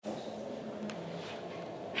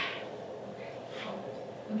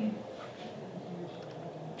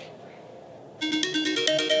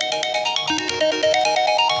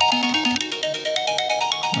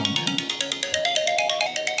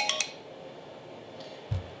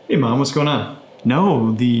Hey, Mom, what's going on?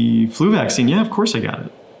 No, the flu vaccine. Yeah, of course I got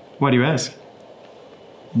it. Why do you ask?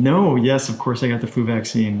 No, yes, of course I got the flu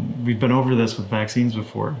vaccine. We've been over this with vaccines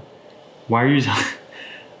before. Why are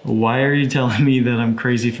you telling me that I'm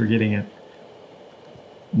crazy for getting it?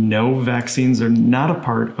 No, vaccines are not a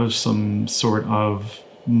part of some sort of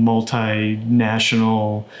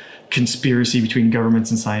multinational conspiracy between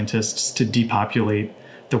governments and scientists to depopulate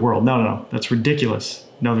the world. No, that's ridiculous.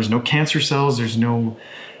 No, there's no cancer cells. There's no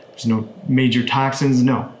major toxins.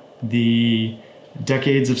 No, the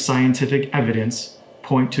decades of scientific evidence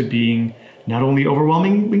point to being not only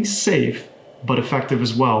overwhelmingly safe, but effective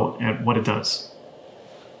as well at what it does.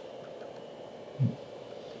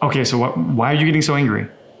 Okay, so why are you getting so angry?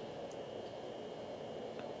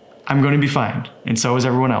 I'm going to be fine, and so is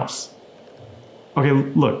everyone else. Okay,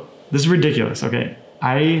 look, this is ridiculous, okay?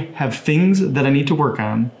 I have things that I need to work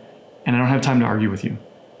on, and I don't have time to argue with you.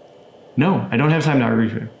 No, I don't have time to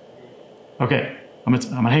argue with you. Okay, I'm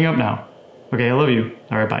gonna hang up now. Okay, I love you.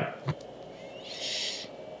 All right, bye.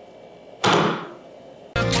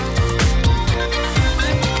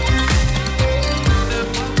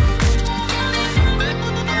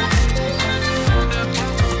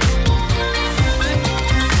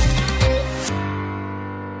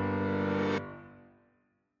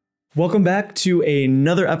 Welcome back to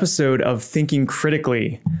another episode of Thinking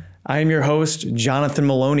Critically. I am your host, Jonathan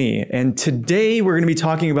Maloney, and today we're going to be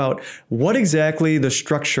talking about what exactly the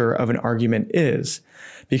structure of an argument is.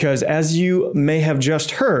 Because as you may have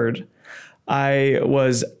just heard, I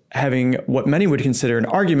was having what many would consider an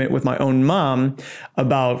argument with my own mom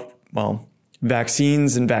about,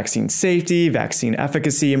 vaccines and vaccine safety, vaccine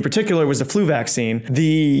efficacy. In particular was the flu vaccine.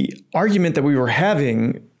 The argument that we were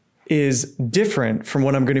having is different from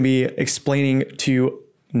what I'm going to be explaining to you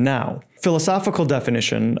now. Philosophical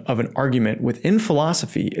definition of an argument within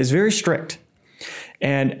philosophy is very strict.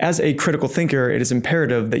 And as a critical thinker, it is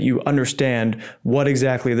imperative that you understand what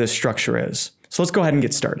exactly this structure is. So let's go ahead and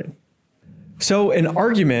get started. So an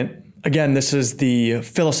argument, again, this is the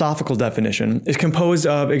philosophical definition, is composed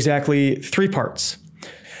of exactly three parts.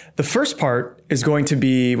 The first part is going to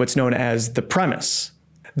be what's known as the premise.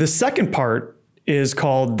 The second part is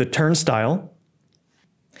called the turnstile.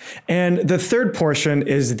 And the third portion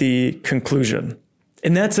is the conclusion.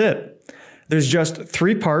 And that's it. There's just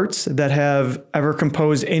three parts that have ever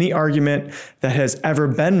composed any argument that has ever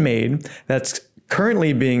been made, that's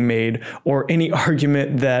currently being made, or any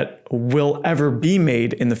argument that will ever be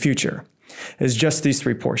made in the future. It's just these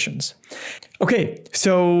three portions. Okay,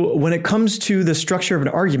 so when it comes to the structure of an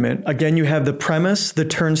argument, again, you have the premise, the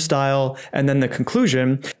turnstile, and then the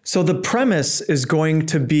conclusion. So the premise is going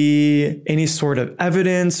to be any sort of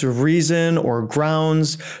evidence, reason, or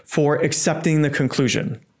grounds for accepting the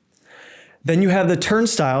conclusion. Then you have the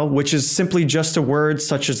turnstile, which is simply just a word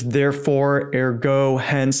such as therefore, ergo,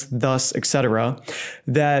 hence, thus, etc.,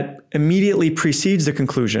 that immediately precedes the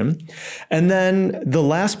conclusion. And then the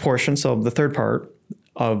last portion, so the third part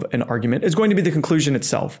of an argument, is going to be the conclusion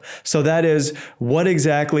itself. So that is, what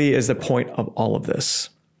exactly is the point of all of this?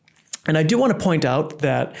 And I do want to point out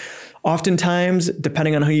that oftentimes,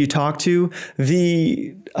 depending on who you talk to,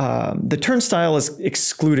 the turnstile is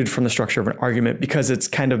excluded from the structure of an argument because it's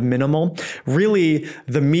kind of minimal. Really,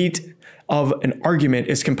 the meat of an argument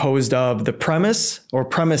is composed of the premise or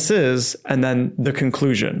premises and then the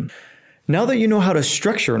conclusion. Now that you know how to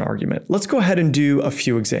structure an argument, let's go ahead and do a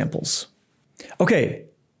few examples. Okay,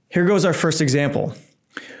 here goes our first example.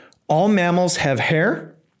 All mammals have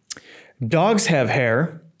hair. Dogs have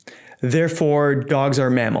hair. Therefore, dogs are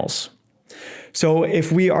mammals. So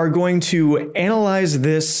if we are going to analyze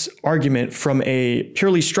this argument from a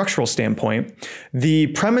purely structural standpoint, the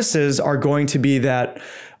premises are going to be that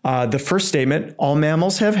the first statement, all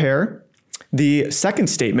mammals have hair. The second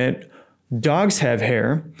statement, dogs have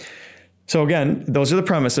hair. So again, those are the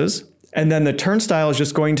premises. And then the turnstile is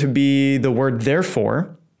just going to be the word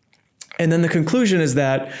therefore. And then the conclusion is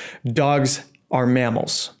that dogs are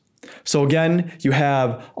mammals. So again, you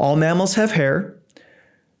have all mammals have hair,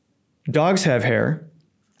 dogs have hair,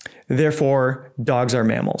 therefore dogs are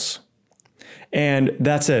mammals. And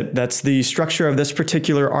that's it. That's the structure of this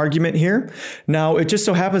particular argument here. Now, it just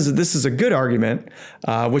so happens that this is a good argument,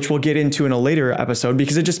 which we'll get into in a later episode,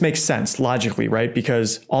 because it just makes sense logically, right?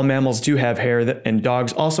 Because all mammals do have hair and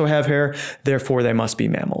dogs also have hair, therefore they must be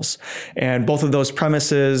mammals. And both of those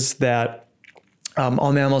premises that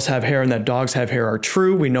all mammals have hair and that dogs have hair are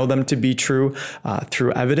true. We know them to be true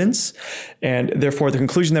through evidence. And therefore, the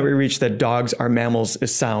conclusion that we reach that dogs are mammals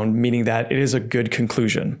is sound, meaning that it is a good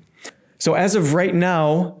conclusion. So as of right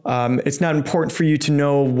now, it's not important for you to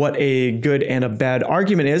know what a good and a bad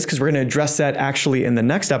argument is, because we're going to address that actually in the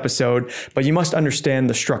next episode, but you must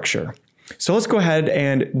understand the structure. So let's go ahead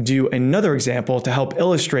and do another example to help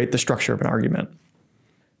illustrate the structure of an argument.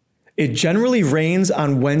 It generally rains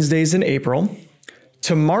on Wednesdays in April.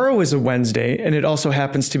 Tomorrow is a Wednesday, and it also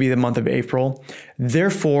happens to be the month of April.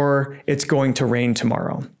 Therefore, it's going to rain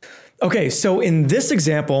tomorrow. Okay, so in this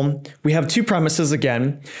example, we have two premises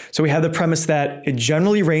again. So we have the premise that it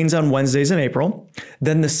generally rains on Wednesdays in April.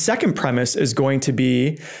 Then the second premise is going to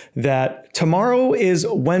be that tomorrow is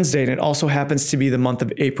Wednesday, and it also happens to be the month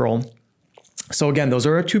of April. So again, those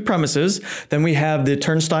are our two premises. Then we have the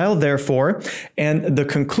turnstile, therefore, and the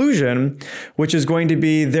conclusion, which is going to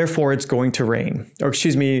be, therefore, it's going to rain. Or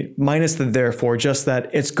excuse me, minus the therefore, just that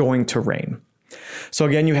it's going to rain. So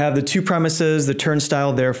again, you have the two premises, the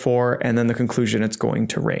turnstile, therefore, and then the conclusion, it's going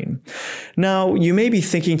to rain. Now, you may be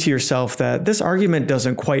thinking to yourself that this argument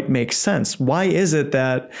doesn't quite make sense. Why is it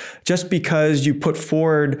that just because you put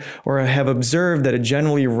forward or have observed that it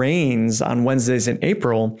generally rains on Wednesdays in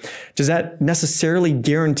April, does that necessarily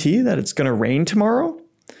guarantee that it's going to rain tomorrow?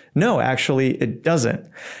 No, actually, it doesn't.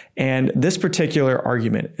 And this particular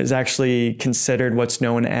argument is actually considered what's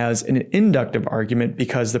known as an inductive argument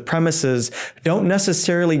because the premises don't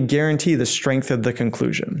necessarily guarantee the strength of the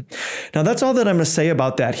conclusion. Now, that's all that I'm going to say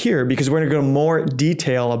about that here, because we're going to go into more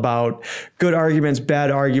detail about good arguments,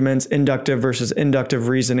 bad arguments, inductive versus inductive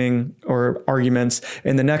reasoning or arguments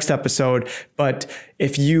in the next episode. But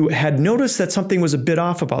if you had noticed that something was a bit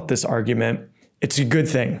off about this argument, it's a good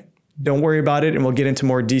thing. Don't worry about it, and we'll get into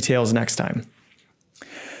more details next time.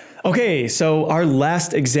 Okay, so our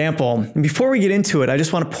last example. Before we get into it, I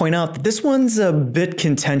just want to point out that this one's a bit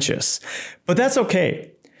contentious, but that's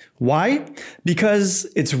okay. Why? Because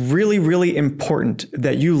it's really, really important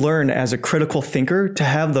that you learn as a critical thinker to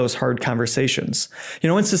have those hard conversations. You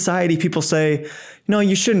know, in society, people say, no,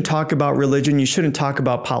 you shouldn't talk about religion. You shouldn't talk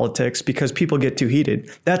about politics because people get too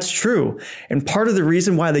heated. That's true. And part of the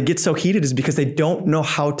reason why they get so heated is because they don't know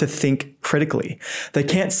how to think critically. They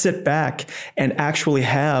can't sit back and actually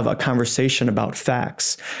have a conversation about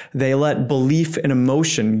facts. They let belief and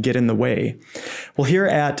emotion get in the way. Well, here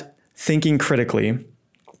at Thinking Critically,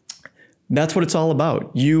 that's what it's all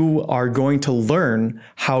about. You are going to learn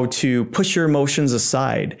how to push your emotions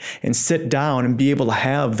aside and sit down and be able to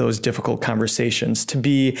have those difficult conversations, to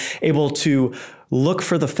be able to look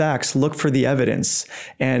for the facts, look for the evidence,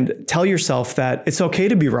 and tell yourself that it's okay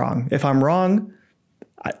to be wrong. If I'm wrong,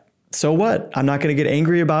 so what? I'm not going to get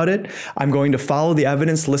angry about it. I'm going to follow the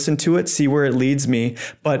evidence, listen to it, see where it leads me.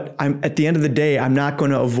 But at the end of the day, I'm not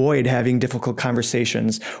going to avoid having difficult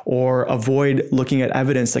conversations or avoid looking at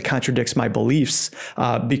evidence that contradicts my beliefs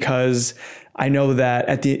because I know that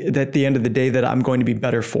at the end of the day that I'm going to be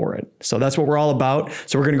better for it. So that's what we're all about.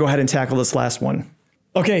 So we're going to go ahead and tackle this last one.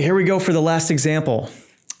 Okay, here we go for the last example.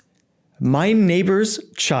 My neighbor's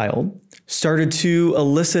child started to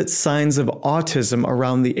elicit signs of autism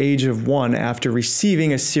around the age of 1 after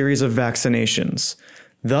receiving a series of vaccinations.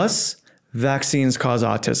 Thus, vaccines cause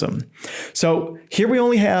autism. So here we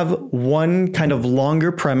only have one kind of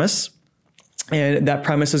longer premise. And that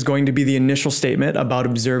premise is going to be the initial statement about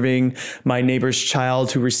observing my neighbor's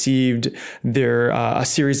child who received a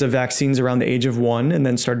series of vaccines around the age of 1 and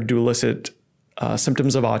then started to elicit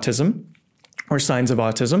symptoms of autism or signs of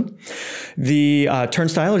autism. The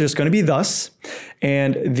turnstile is just going to be thus.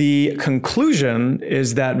 And the conclusion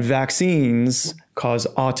is that vaccines cause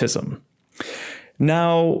autism.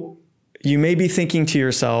 Now, you may be thinking to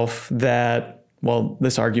yourself that, well,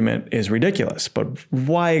 this argument is ridiculous, but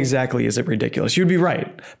why exactly is it ridiculous? You'd be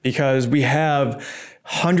right, because we have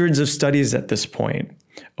hundreds of studies at this point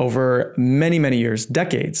over many, many years,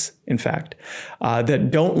 decades, in fact, that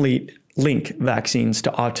don't link vaccines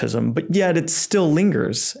to autism, but yet it still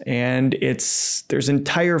lingers. And there's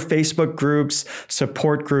entire Facebook groups,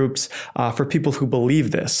 support groups for people who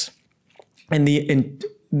believe this. And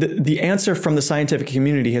the answer from the scientific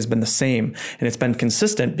community has been the same, and it's been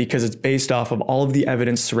consistent because it's based off of all of the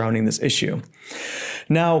evidence surrounding this issue.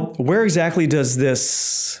 Now, where exactly does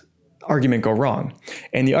this argument go wrong?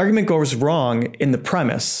 And the argument goes wrong in the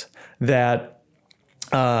premise that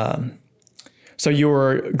so you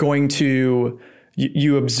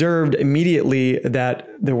observed immediately that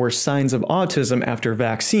there were signs of autism after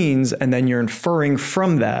vaccines, and then you're inferring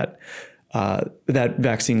from that that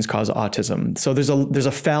vaccines cause autism. So there's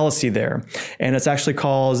a fallacy there, and it's actually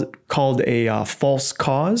called a false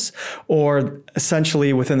cause, or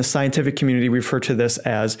essentially within the scientific community, we refer to this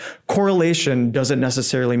as correlation doesn't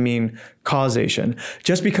necessarily mean causation.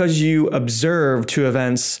 Just because you observe two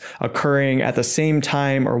events occurring at the same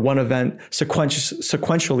time or one event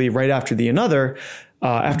sequentially right after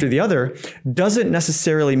the other, doesn't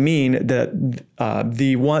necessarily mean that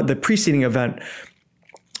the preceding event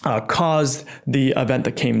caused the event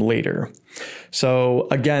that came later. So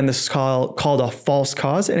again, this is called a false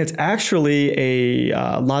cause, and it's actually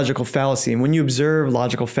a logical fallacy. And when you observe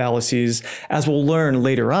logical fallacies, as we'll learn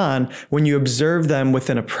later on, when you observe them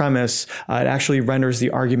within a premise, it actually renders the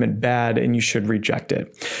argument bad and you should reject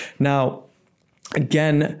it. Now,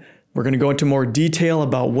 again, we're going to go into more detail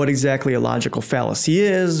about what exactly a logical fallacy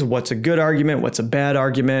is, what's a good argument, what's a bad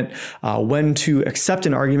argument, when to accept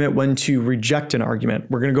an argument, when to reject an argument.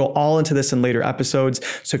 We're going to go all into this in later episodes.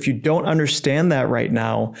 So if you don't understand that right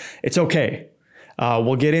now, it's okay.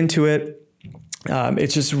 We'll get into it.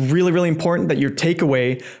 It's just really, really important that your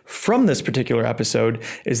takeaway from this particular episode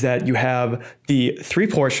is that you have the 3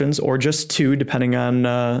 portions, or just 2, depending on,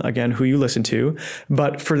 again, who you listen to.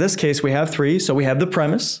 But for this case, we have 3. So we have the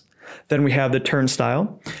premise, then we have the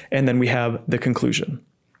turnstile, and then we have the conclusion.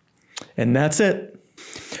 And that's it.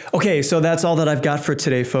 Okay, so that's all that I've got for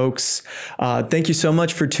today, folks. Thank you so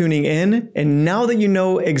much for tuning in. And now that you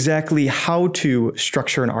know exactly how to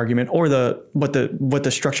structure an argument, or what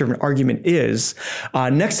the structure of an argument is,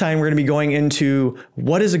 next time we're going to be going into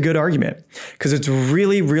what is a good argument, because it's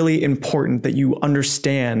really, really important that you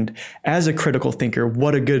understand as a critical thinker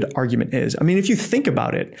what a good argument is. I mean, if you think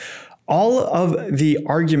about it, all of the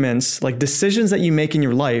arguments, like decisions that you make in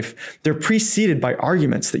your life, they're preceded by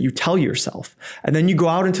arguments that you tell yourself. And then you go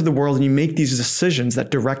out into the world and you make these decisions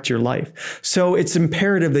that direct your life. So it's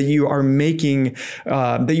imperative that you are directing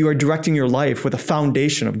your life with a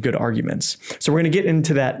foundation of good arguments. So we're going to get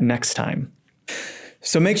into that next time.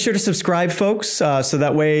 So make sure to subscribe, folks, so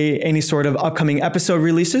that way any sort of upcoming episode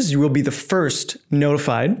releases, you will be the first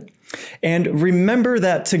notified. And remember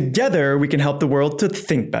that together we can help the world to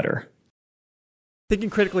think better. Thinking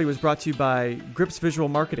Critically was brought to you by Grips Visual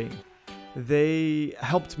Marketing. They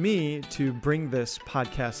helped me to bring this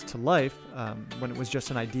podcast to life when it was just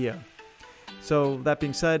an idea. So that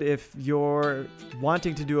being said, if you're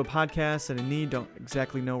wanting to do a podcast and in need, don't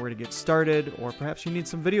exactly know where to get started, or perhaps you need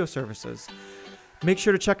some video services, make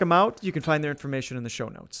sure to check them out. You can find their information in the show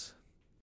notes.